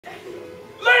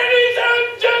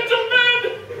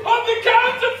the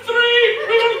count of three,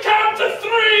 we will count to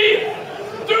three.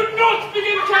 Do not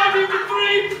begin counting to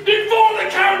three before the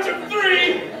count of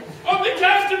three. On the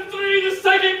count of three, the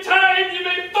second time you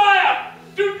may fire.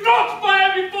 Do not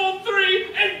fire before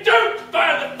three, and don't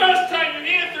fire the first time you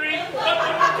hear three, but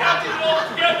when we're counting all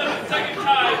together the second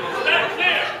time. Is that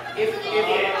clear?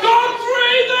 Go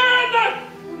three then!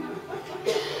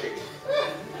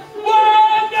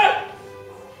 1,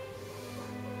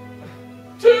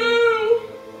 2,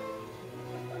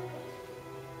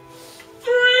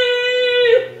 3.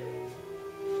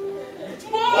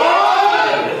 1,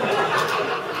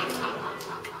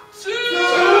 2,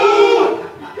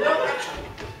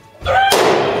 3.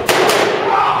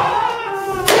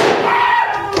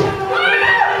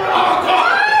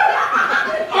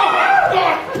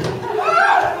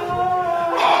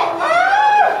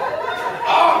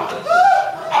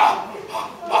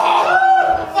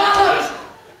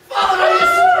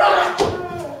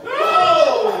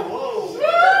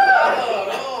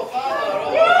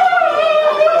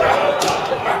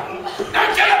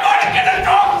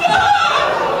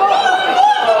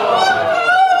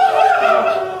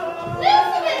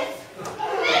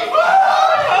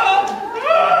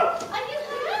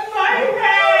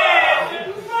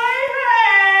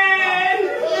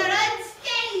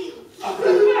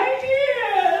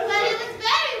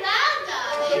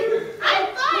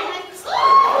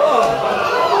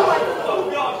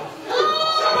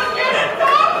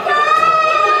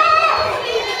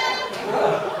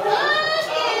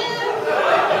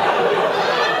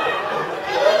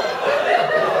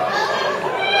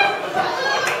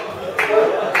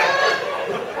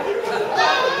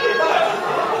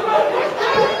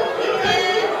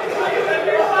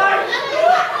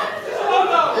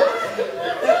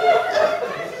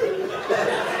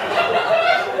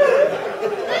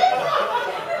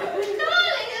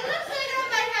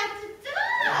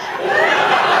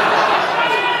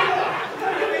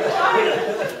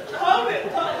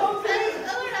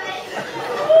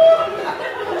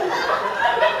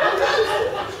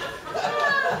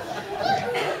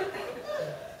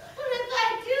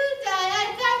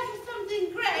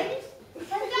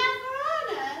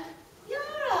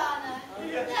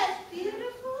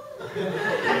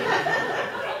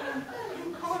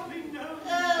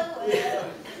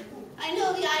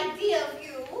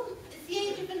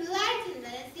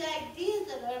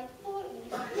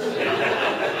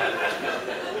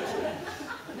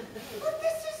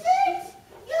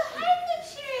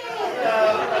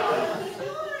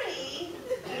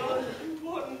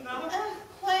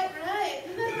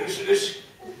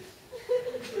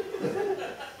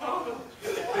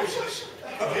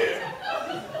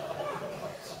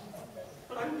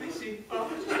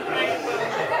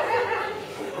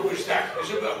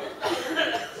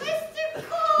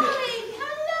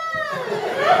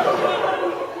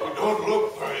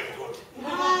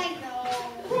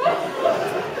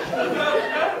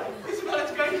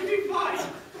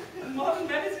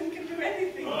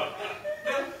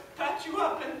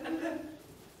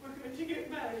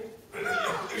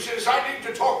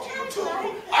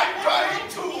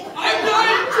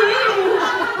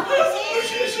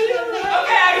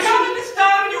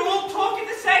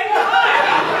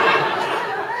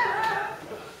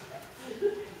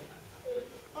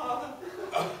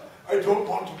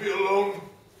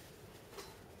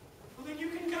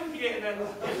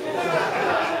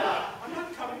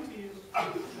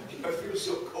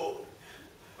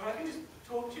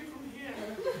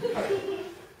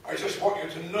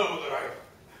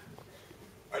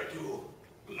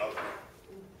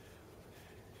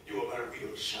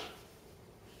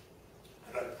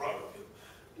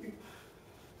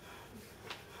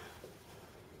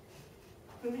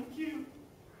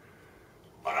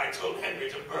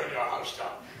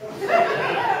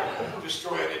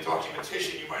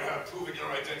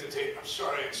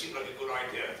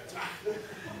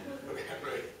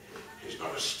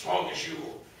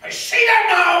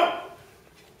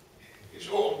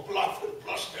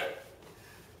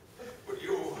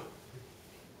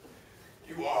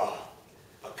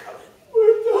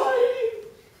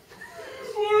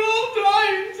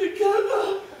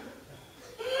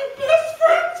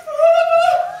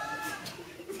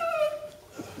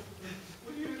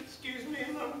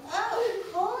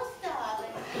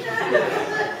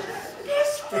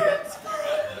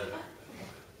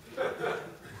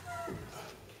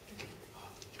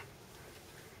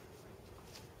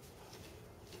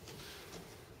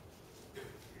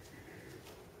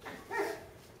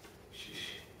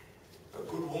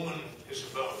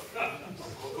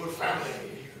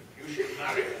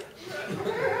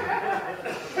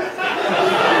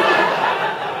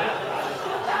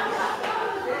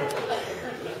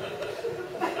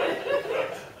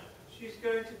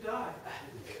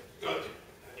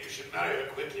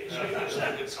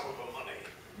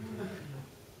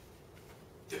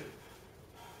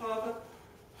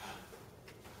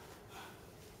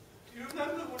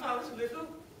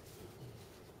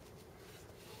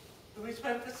 we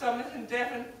spent the summers in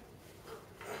Devon.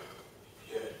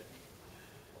 Yeah.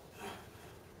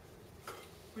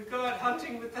 We'd go out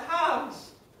hunting with the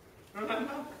hounds,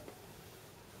 remember?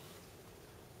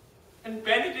 And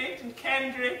Benedict and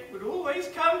Kendrick would always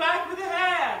come back with a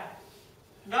hare,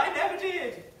 and I never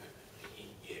did.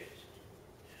 Yes.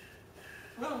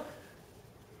 Well,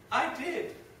 I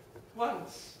did,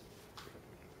 once.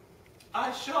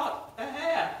 I shot a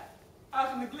hare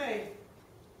out in the glade.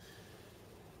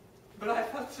 But I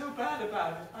felt so bad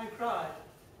about it, I cried.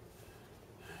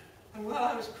 And while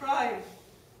I was crying,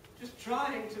 just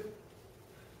trying to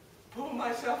pull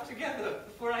myself together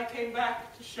before I came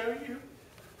back to show you,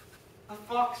 a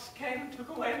fox came and took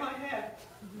away my hare.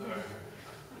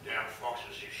 Damn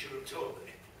foxes, you should have told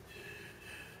me.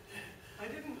 I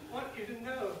didn't want you to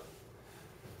know.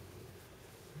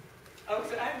 I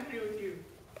was angry with you.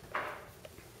 I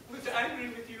was angry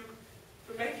with you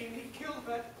for making me kill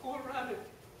that poor rabbit.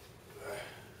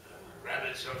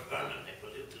 Rabbits are fun and they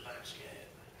pollute the landscape.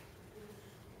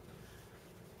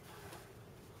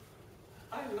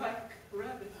 I like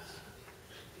rabbits.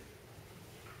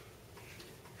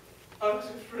 I was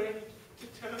afraid to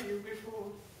tell you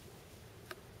before,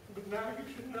 but now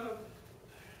you should know.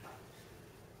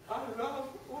 I love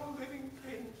all living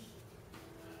things.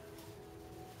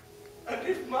 And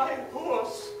if my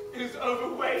horse is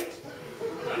overweight,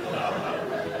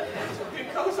 it's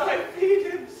because I feed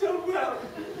him so well.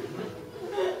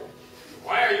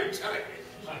 Why are you telling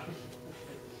me?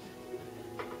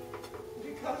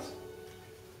 Because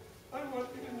I want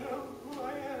you to know who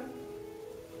I am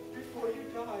before you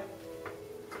die.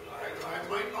 I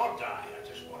might not die. I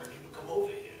just wanted you to come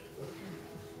over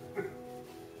here.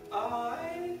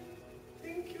 I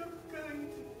think you're going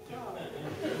to die.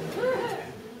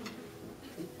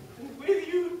 And with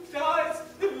you dies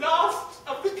the last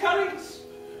of the Cullings.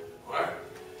 What?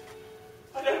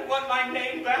 I don't want my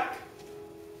name back.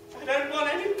 I don't want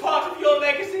any part of your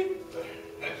legacy.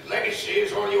 That legacy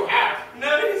is all you have.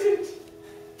 No, it isn't.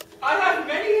 I have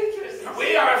many interests.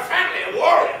 We are a family of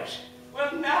warriors.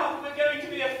 Well, now we're going to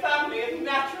be a family of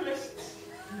naturalists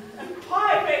and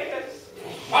pie makers.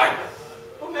 What?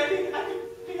 Or maybe I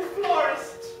could be a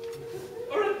florist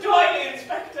or a doily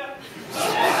inspector.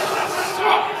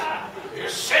 Stop it. You're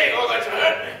saying all that to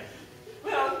hurt me.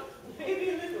 Well, maybe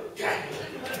a little.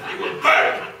 You will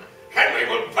burn. Henry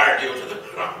will burn you to the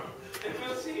ground. And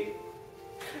we'll see.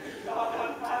 God,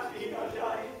 I'm happy you're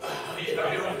dying.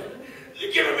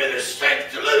 You're giving me the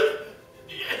strength to live.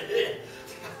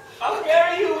 I'll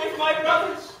bury you with my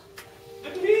brothers.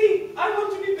 But me, I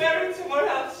want to be buried somewhere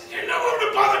else. There's no one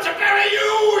to bother to bury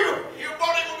you. Your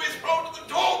body will be thrown to the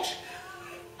dogs.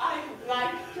 I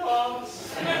like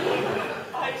dogs.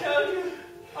 I told you,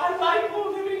 I like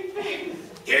all living things.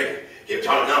 You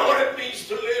don't know what it means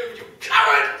to live, you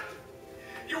coward!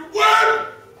 You worm!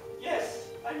 Yes,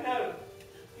 I know.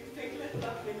 You think little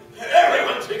of me.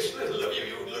 Everyone thinks little of you,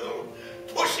 you little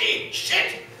pussy shit!